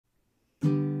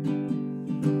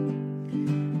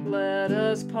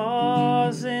us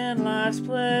pause in life's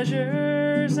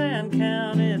pleasures and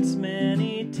count its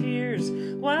many tears,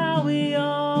 while we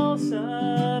all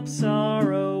sup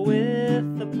sorrow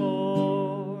with the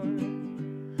poor.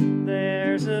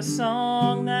 There's a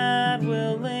song that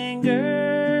will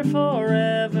linger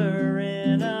forever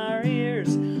in our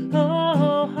ears.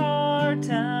 Oh, hard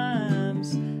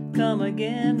times come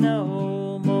again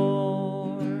no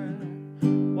more.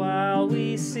 While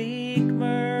we seek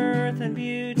mirth and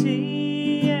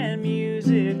beauty and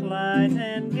music light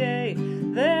and gay,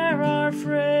 there are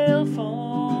frail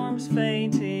forms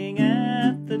fainting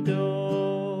at the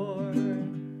door.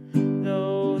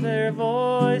 Though their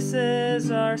voices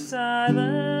are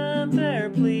silent, their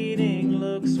pleading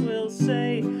looks will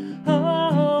say,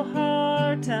 oh,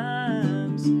 hard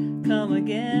times come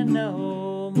again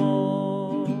no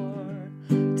more.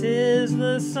 'Tis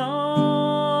the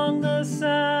song, the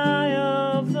sigh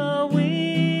of the weary.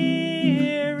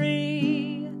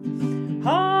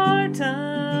 Hard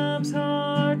times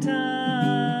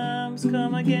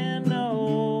come again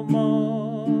no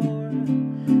more.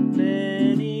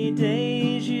 Many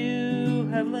days you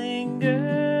have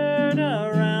lingered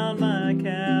around my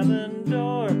cabin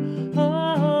door.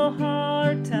 Oh,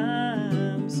 hard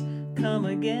times come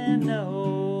again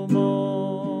no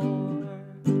more.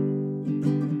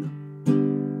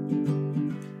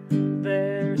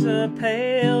 There's a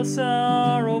pale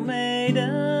sorrow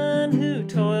maiden who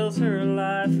toils her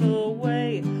life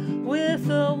away, with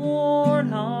a worn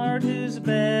heart whose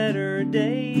better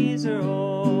days are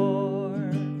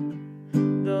o'er.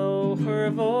 Though her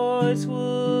voice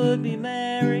would be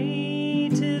merry,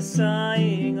 'tis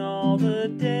sighing all the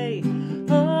day.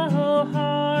 Oh,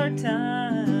 hard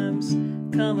times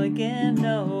come again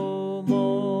no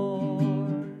more.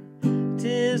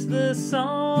 'Tis the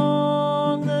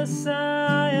song, the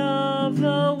sigh of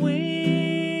the weary.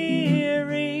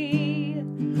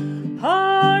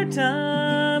 Hard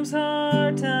times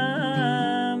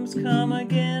come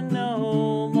again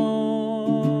no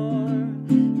more.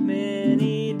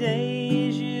 Many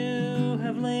days you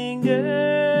have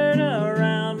lingered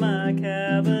around my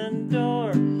cabin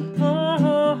door.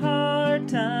 Oh, hard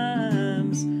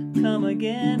times come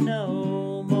again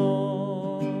no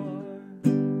more.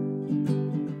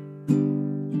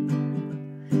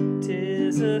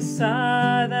 'Tis a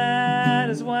sigh that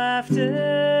is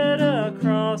wafted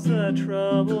across the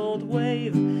troubled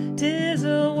wave. 'Tis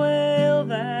a wail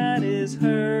that is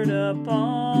heard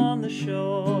upon the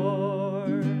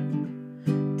shore.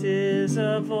 'Tis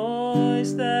a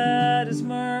voice that is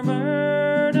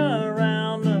murmured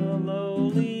around the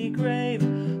lowly grave.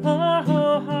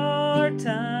 Oh, hard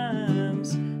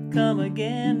times come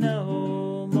again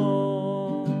no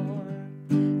more.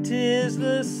 'Tis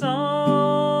the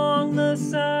song, the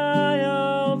sigh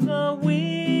of the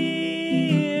weary.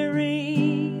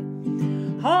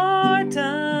 Hard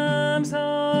times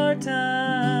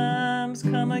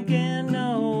come again no more.